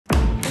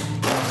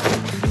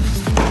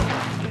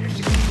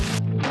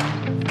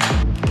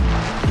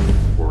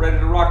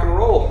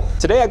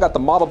Today I got the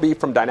Model B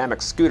from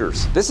Dynamic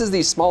Scooters. This is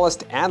the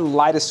smallest and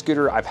lightest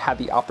scooter I've had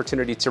the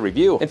opportunity to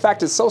review. In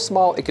fact, it's so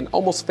small it can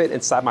almost fit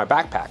inside my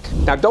backpack.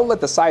 Now don't let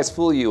the size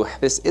fool you,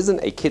 this isn't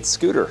a kid's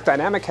scooter.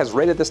 Dynamic has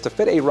rated this to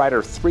fit a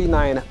rider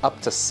 3'9"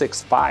 up to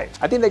 6'5".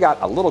 I think they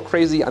got a little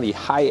crazy on the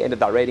high end of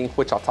that rating,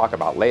 which I'll talk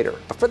about later.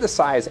 But for the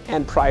size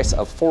and price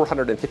of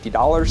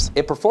 $450,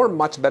 it performed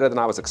much better than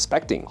I was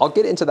expecting. I'll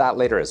get into that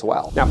later as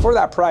well. Now for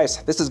that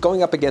price, this is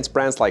going up against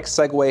brands like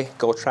Segway,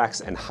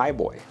 GoTrax, and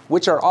Highboy,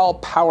 which are all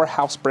powerhouse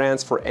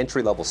brands for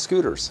entry-level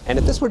scooters. And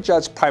if this were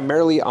judged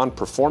primarily on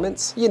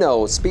performance, you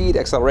know, speed,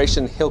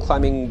 acceleration, hill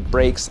climbing,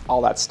 brakes,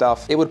 all that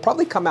stuff, it would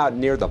probably come out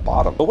near the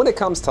bottom. But when it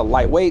comes to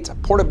lightweight,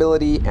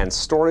 portability, and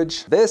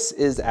storage, this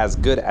is as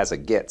good as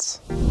it gets.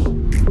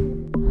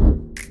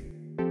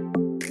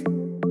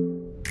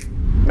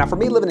 Now for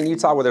me, living in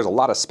Utah where there's a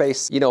lot of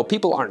space, you know,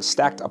 people aren't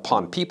stacked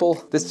upon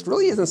people, this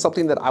really isn't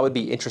something that I would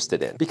be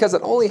interested in because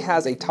it only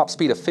has a top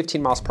speed of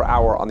 15 miles per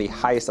hour on the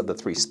highest of the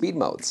 3 speed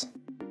modes.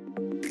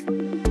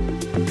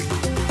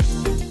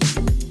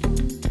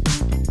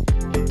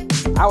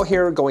 Out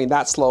here going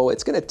that slow,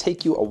 it's gonna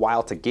take you a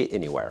while to get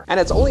anywhere. And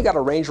it's only got a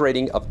range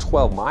rating of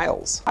 12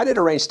 miles. I did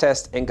a range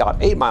test and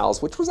got 8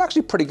 miles, which was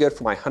actually pretty good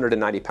for my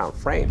 190-pound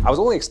frame. I was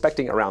only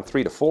expecting around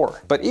 3 to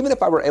 4. But even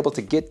if I were able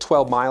to get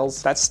 12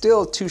 miles, that's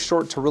still too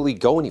short to really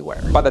go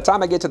anywhere. By the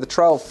time I get to the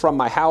trail from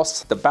my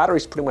house, the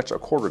battery's pretty much a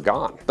quarter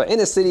gone. But in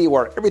a city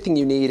where everything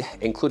you need,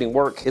 including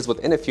work, is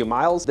within a few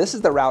miles, this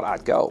is the route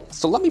I'd go.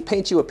 So let me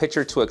paint you a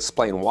picture to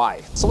explain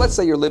why. So let's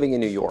say you're living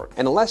in New York,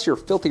 and unless you're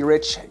filthy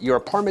rich, your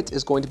apartment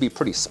is going to be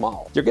pretty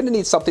small. You're gonna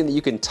need something that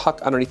you can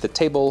tuck underneath the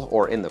table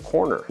or in the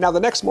corner. Now the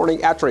next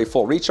morning after a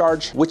full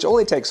recharge, which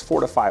only takes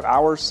 4 to 5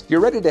 hours, you're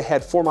ready to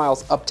head 4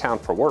 miles uptown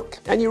for work.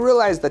 And you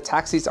realize the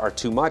taxis are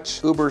too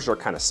much, Ubers are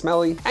kind of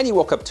smelly, and you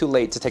woke up too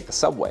late to take the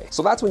subway.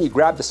 So that's when you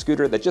grab the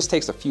scooter that just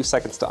takes a few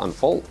seconds to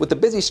unfold. With the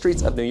busy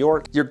streets of New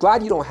York, you're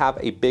glad you don't have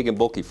a big and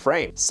bulky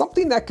frame.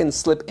 Something that can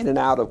slip in and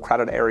out of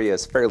crowded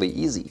areas fairly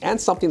easy, and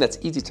something that's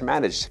easy to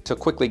manage to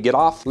quickly get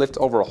off, lift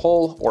over a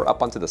hole, or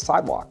up onto the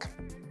sidewalk.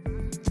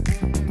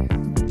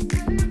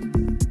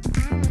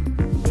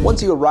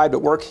 Once you arrive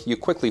at work, you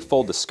quickly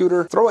fold the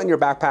scooter, throw it in your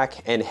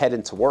backpack, and head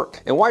into work.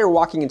 And while you're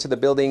walking into the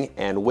building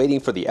and waiting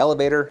for the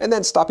elevator, and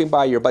then stopping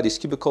by your buddy's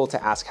cubicle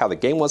to ask how the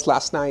game was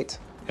last night.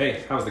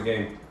 Hey, how was the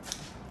game?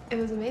 It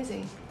was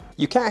amazing.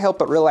 You can't help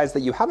but realize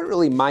that you haven't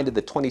really minded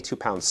the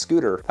 22-pound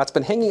scooter that's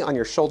been hanging on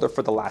your shoulder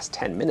for the last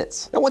 10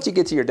 minutes. Now once you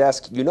get to your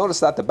desk, you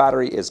notice that the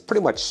battery is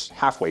pretty much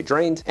halfway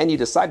drained and you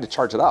decide to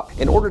charge it up.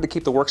 In order to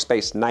keep the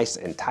workspace nice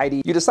and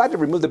tidy, you decide to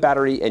remove the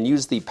battery and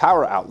use the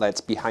power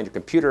outlets behind your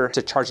computer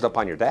to charge it up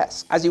on your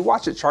desk. As you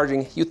watch it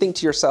charging, you think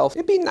to yourself,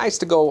 it'd be nice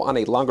to go on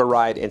a longer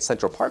ride in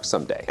Central Park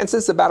someday. And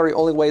since the battery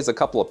only weighs a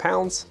couple of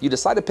pounds, you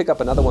decide to pick up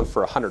another one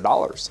for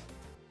 $100.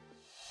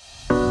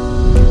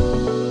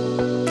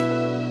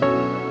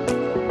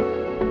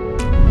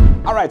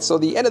 All right, so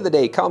the end of the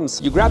day comes,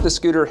 you grab the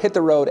scooter, hit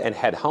the road, and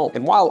head home.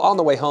 And while on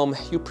the way home,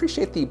 you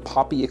appreciate the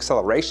poppy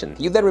acceleration.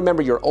 You then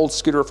remember your old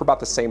scooter for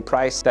about the same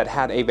price that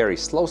had a very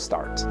slow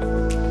start.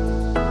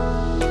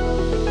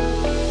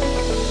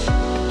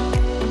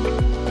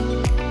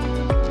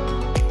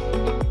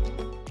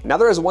 Now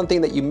there is one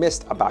thing that you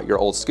missed about your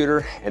old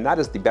scooter, and that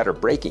is the better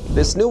braking.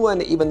 This new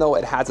one, even though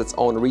it has its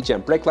own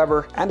regen brake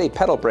lever and a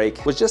pedal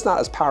brake, was just not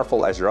as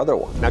powerful as your other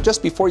one. Now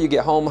just before you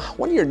get home,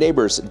 one of your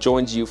neighbors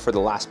joins you for the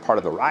last part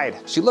of the ride.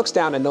 She looks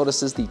down and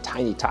notices the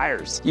tiny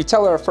tires. You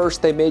tell her at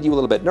first they made you a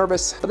little bit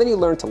nervous, but then you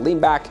learn to lean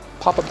back,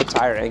 pop up the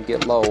tire, and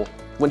get low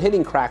when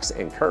hitting cracks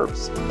and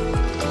curves.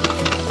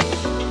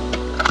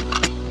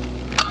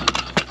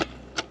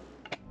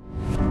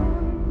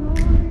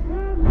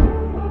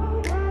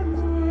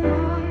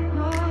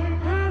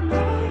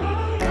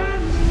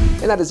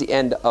 And that is the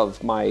end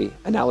of my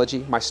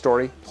analogy, my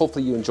story.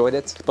 Hopefully you enjoyed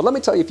it. But let me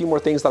tell you a few more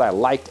things that I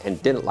liked and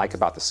didn't like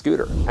about the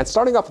scooter. And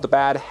starting off with the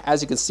bad,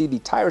 as you can see, the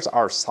tires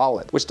are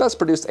solid, which does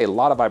produce a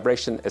lot of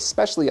vibration,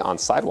 especially on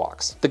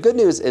sidewalks. The good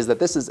news is that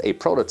this is a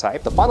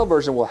prototype. The final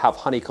version will have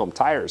honeycomb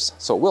tires,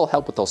 so it will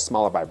help with those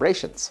smaller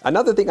vibrations.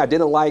 Another thing I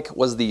didn't like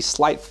was the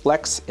slight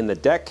flex in the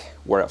deck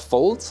where it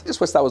folds. I just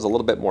wish that was a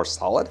little bit more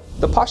solid.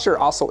 The posture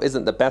also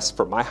isn't the best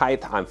for my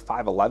height. I'm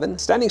 5'11".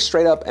 Standing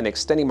straight up and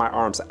extending my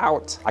arms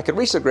out, I could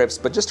reach the grips,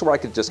 but just to where I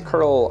could just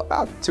curl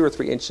about 2 or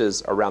 3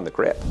 inches around the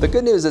grip. The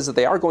good news is that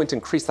they are going to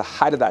increase the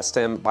height of that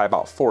stem by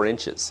about 4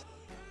 inches.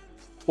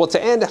 Well,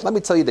 to end, let me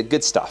tell you the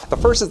good stuff. The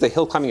first is the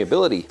hill climbing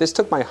ability. This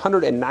took my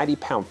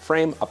 190-pound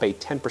frame up a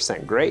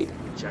 10% grade.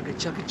 Chugga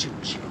chugga choo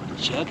choo,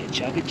 chugga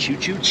chugga choo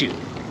choo choo.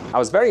 I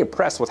was very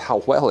impressed with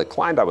how well it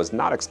climbed. I was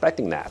not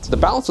expecting that. The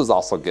balance was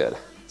also good,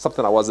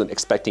 something I wasn't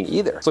expecting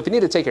either. So if you need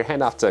to take your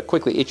hand off to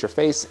quickly eat your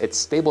face, it's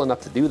stable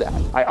enough to do that.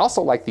 I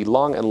also like the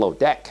long and low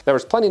deck. There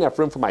was plenty enough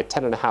room for my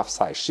 10.5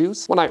 size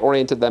shoes when I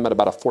oriented them at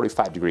about a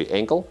 45-degree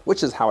angle,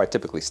 which is how I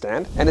typically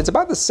stand. And it's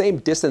about the same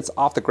distance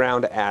off the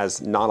ground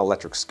as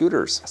non-electric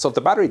scooters. So if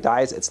the battery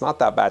dies, it's not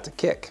that bad to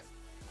kick.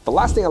 The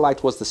last thing I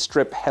liked was the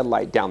strip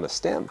headlight down the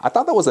stem. I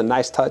thought that was a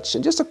nice touch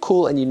and just a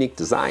cool and unique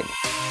design.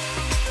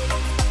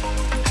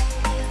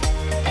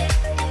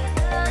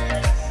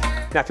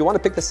 Now, if you want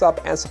to pick this up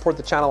and support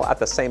the channel at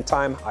the same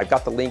time, I've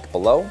got the link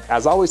below.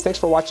 As always, thanks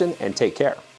for watching and take care.